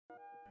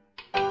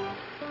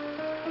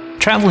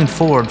Traveling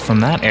forward from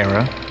that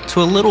era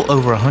to a little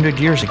over 100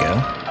 years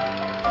ago,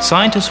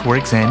 scientists were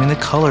examining the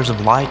colors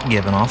of light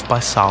given off by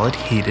solid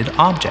heated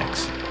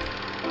objects.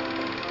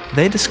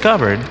 They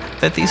discovered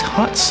that these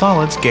hot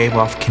solids gave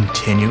off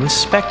continuous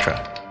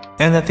spectra,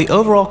 and that the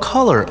overall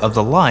color of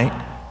the light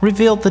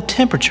revealed the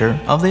temperature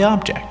of the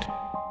object.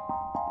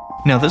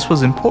 Now, this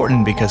was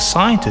important because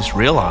scientists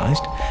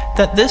realized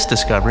that this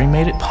discovery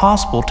made it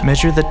possible to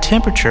measure the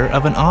temperature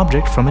of an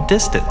object from a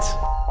distance.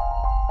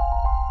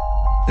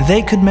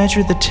 They could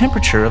measure the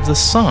temperature of the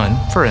sun,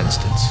 for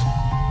instance.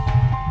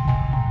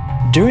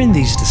 During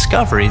these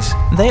discoveries,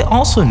 they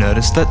also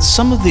noticed that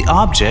some of the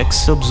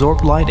objects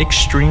absorbed light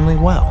extremely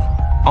well,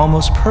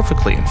 almost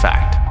perfectly in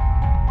fact.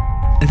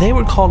 They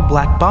were called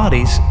black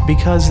bodies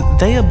because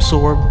they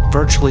absorbed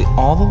virtually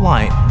all the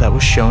light that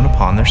was shown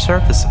upon their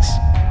surfaces.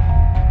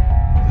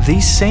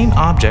 These same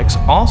objects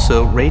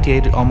also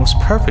radiated almost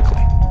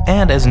perfectly,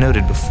 and as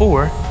noted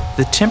before,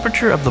 the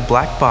temperature of the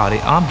black body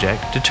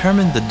object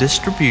determined the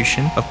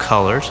distribution of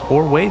colors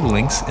or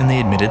wavelengths in the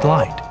emitted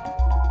light.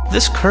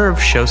 This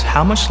curve shows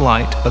how much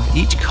light of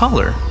each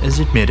color is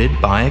emitted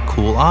by a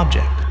cool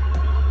object.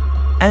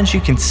 As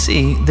you can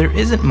see, there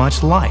isn't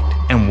much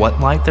light, and what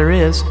light there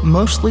is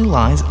mostly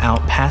lies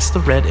out past the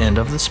red end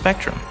of the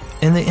spectrum,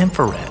 in the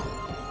infrared.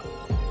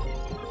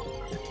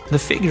 The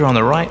figure on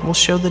the right will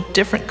show the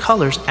different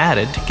colors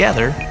added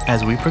together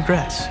as we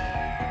progress.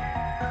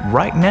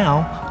 Right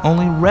now,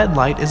 only red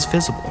light is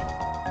visible.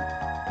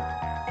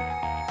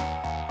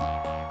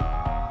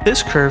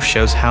 This curve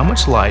shows how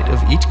much light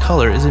of each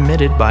color is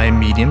emitted by a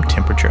medium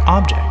temperature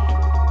object,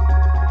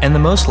 and the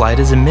most light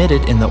is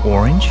emitted in the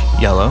orange,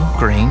 yellow,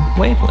 green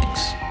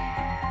wavelengths.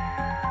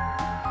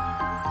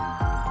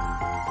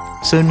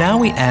 So now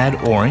we add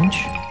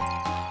orange,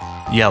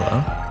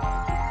 yellow,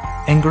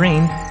 and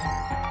green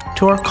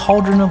to our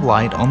cauldron of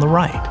light on the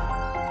right.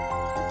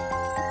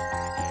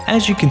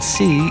 As you can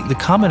see, the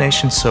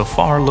combination so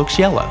far looks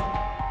yellow.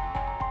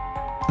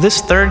 This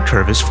third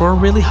curve is for a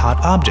really hot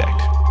object.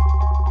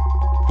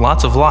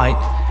 Lots of light,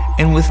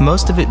 and with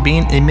most of it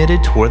being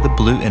emitted toward the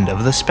blue end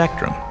of the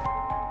spectrum.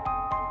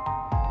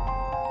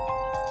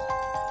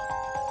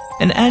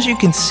 And as you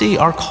can see,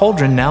 our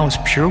cauldron now is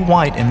pure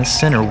white in the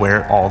center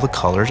where all the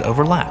colors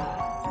overlap.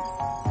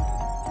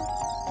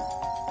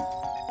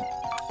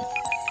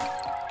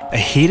 A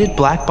heated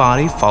black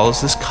body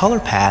follows this color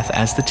path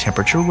as the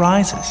temperature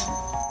rises.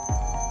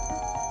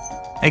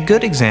 A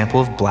good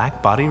example of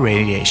black body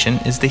radiation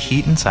is the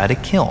heat inside a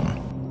kiln.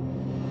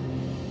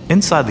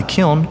 Inside the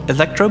kiln,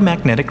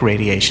 electromagnetic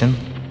radiation,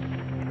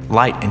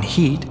 light and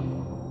heat,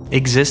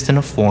 exist in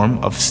a form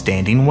of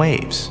standing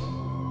waves.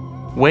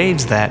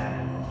 Waves that,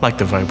 like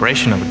the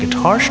vibration of a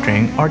guitar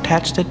string, are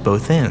attached at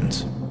both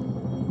ends.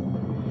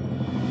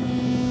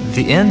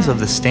 The ends of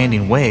the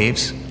standing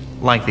waves,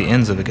 like the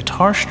ends of a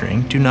guitar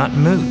string, do not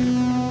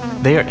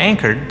move. They are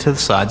anchored to the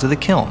sides of the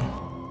kiln.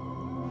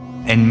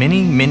 And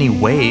many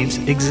waves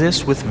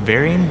exist with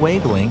varying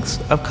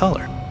wavelengths of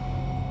color.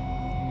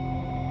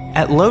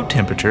 At low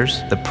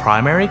temperatures, the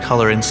primary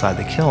color inside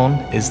the kiln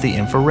is the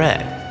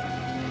infrared,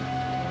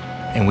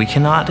 and we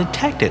cannot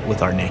detect it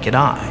with our naked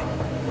eye.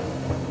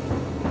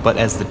 But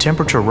as the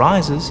temperature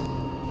rises,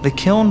 the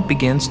kiln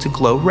begins to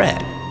glow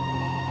red,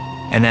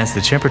 and as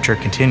the temperature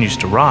continues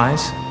to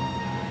rise,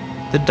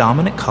 the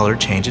dominant color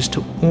changes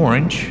to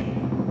orange,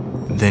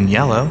 then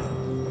yellow,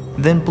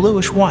 then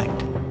bluish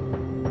white.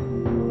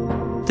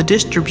 The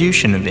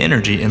distribution of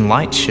energy in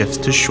light shifts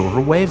to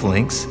shorter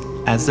wavelengths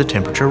as the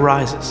temperature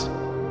rises.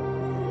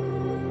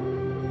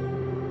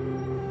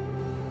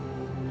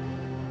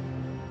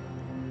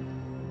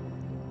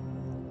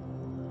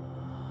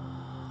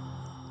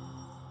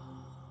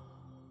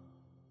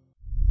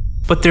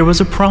 But there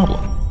was a problem.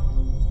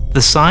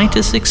 The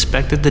scientists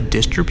expected the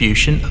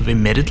distribution of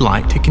emitted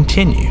light to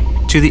continue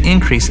to the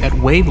increase at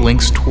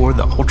wavelengths toward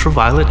the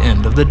ultraviolet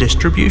end of the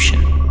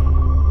distribution.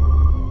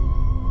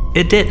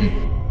 It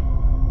didn't.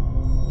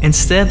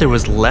 Instead, there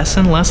was less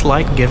and less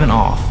light given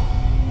off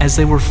as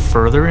they were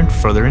further and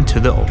further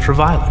into the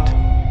ultraviolet.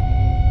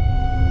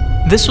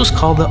 This was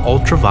called the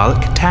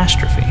ultraviolet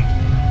catastrophe.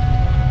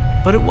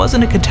 But it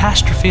wasn't a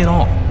catastrophe at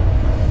all.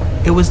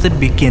 It was the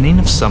beginning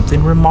of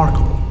something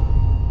remarkable.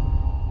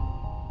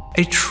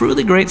 A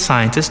truly great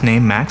scientist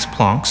named Max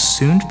Planck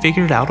soon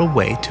figured out a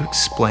way to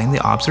explain the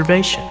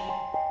observation.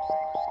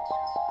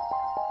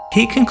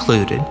 He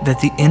concluded that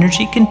the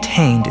energy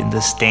contained in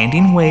the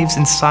standing waves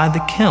inside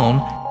the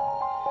kiln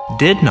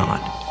did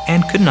not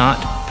and could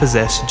not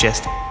possess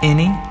just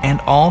any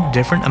and all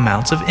different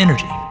amounts of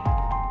energy.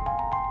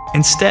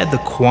 Instead, the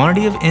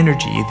quantity of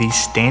energy these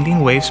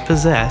standing waves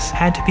possess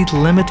had to be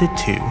limited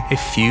to a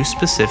few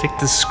specific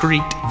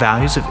discrete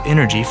values of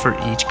energy for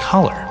each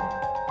color.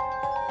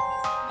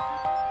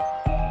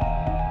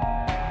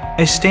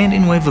 A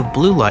standing wave of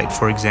blue light,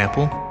 for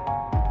example,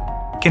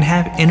 can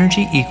have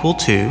energy equal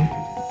to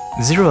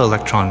 0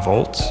 electron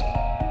volts,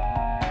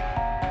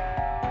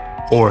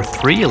 or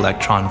 3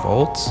 electron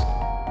volts,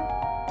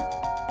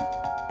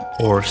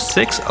 or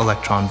 6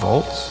 electron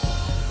volts,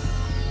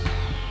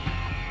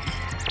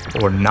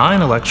 or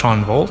 9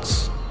 electron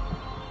volts,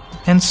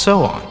 and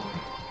so on.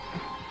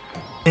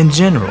 In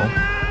general,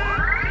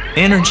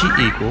 energy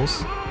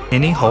equals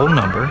any whole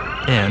number,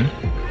 n,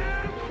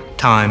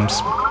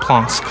 times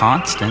Planck's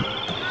constant,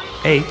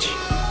 h,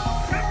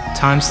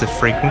 times the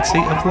frequency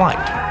of light,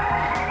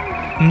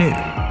 nu,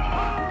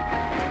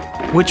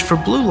 which for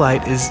blue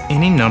light is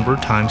any number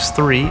times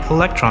 3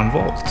 electron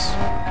volts.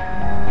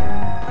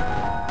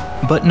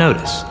 But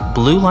notice,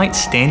 blue light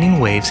standing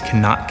waves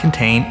cannot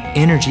contain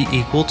energy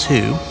equal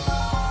to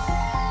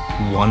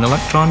 1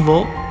 electron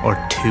volt, or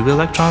 2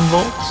 electron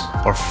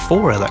volts, or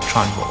 4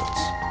 electron volts.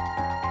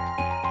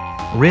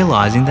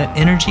 Realizing that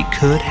energy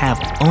could have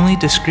only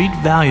discrete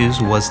values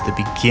was the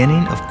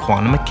beginning of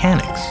quantum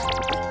mechanics.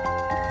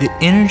 The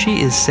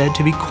energy is said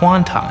to be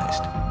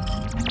quantized,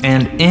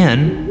 and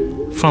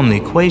n, from the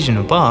equation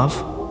above,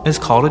 is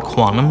called a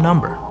quantum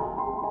number.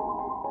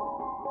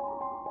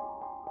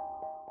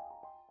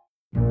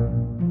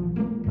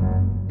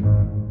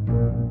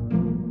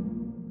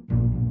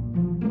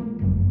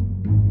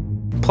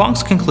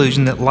 Planck's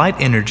conclusion that light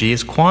energy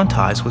is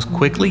quantized was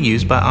quickly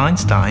used by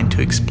Einstein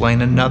to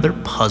explain another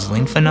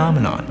puzzling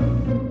phenomenon.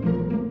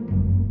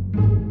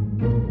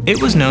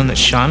 It was known that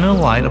shining a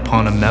light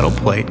upon a metal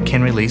plate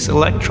can release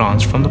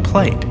electrons from the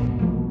plate.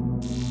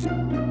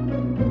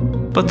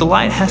 But the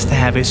light has to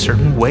have a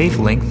certain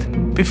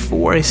wavelength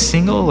before a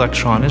single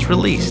electron is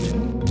released.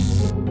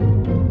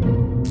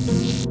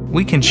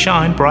 We can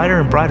shine brighter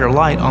and brighter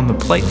light on the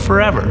plate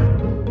forever,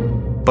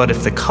 but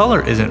if the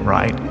color isn't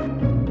right,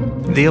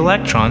 the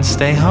electrons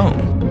stay home.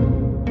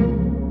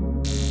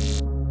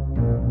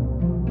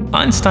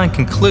 Einstein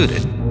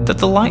concluded that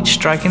the light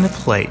striking the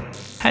plate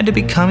had to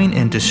be coming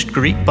in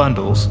discrete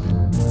bundles,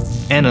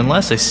 and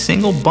unless a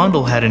single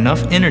bundle had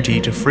enough energy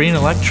to free an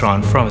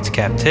electron from its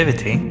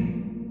captivity,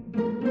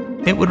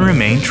 it would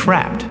remain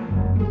trapped.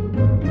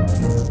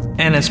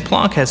 And as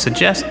Planck had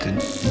suggested,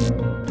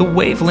 the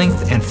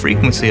wavelength and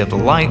frequency of the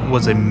light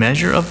was a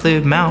measure of the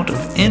amount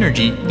of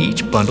energy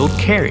each bundle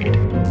carried.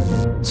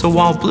 So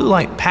while blue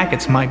light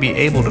packets might be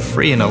able to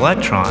free an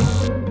electron,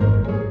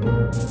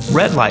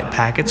 red light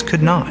packets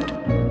could not,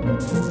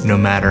 no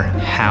matter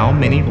how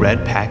many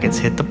red packets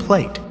hit the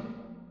plate.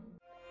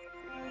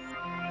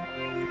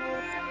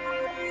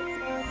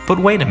 But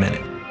wait a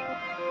minute.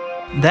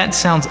 That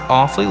sounds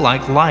awfully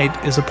like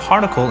light is a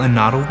particle and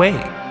not a wave.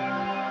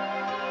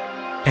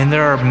 And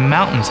there are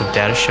mountains of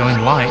data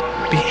showing light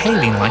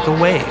behaving like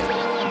a wave.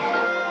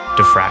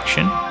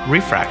 Diffraction,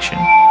 refraction,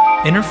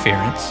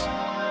 interference.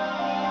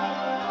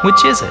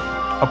 Which is it,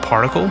 a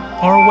particle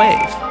or a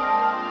wave?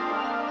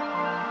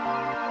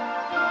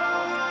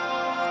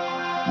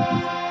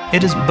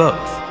 It is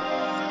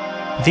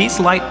both. These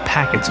light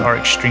packets are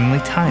extremely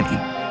tiny.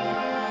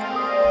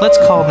 Let's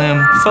call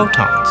them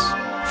photons,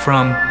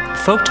 from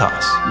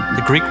photos,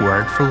 the Greek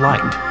word for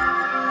light.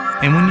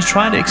 And when you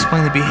try to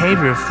explain the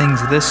behavior of things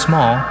this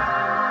small,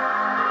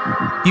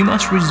 you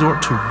must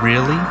resort to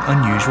really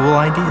unusual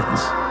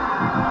ideas.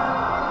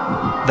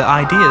 The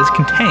ideas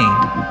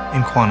contained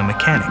in quantum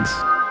mechanics.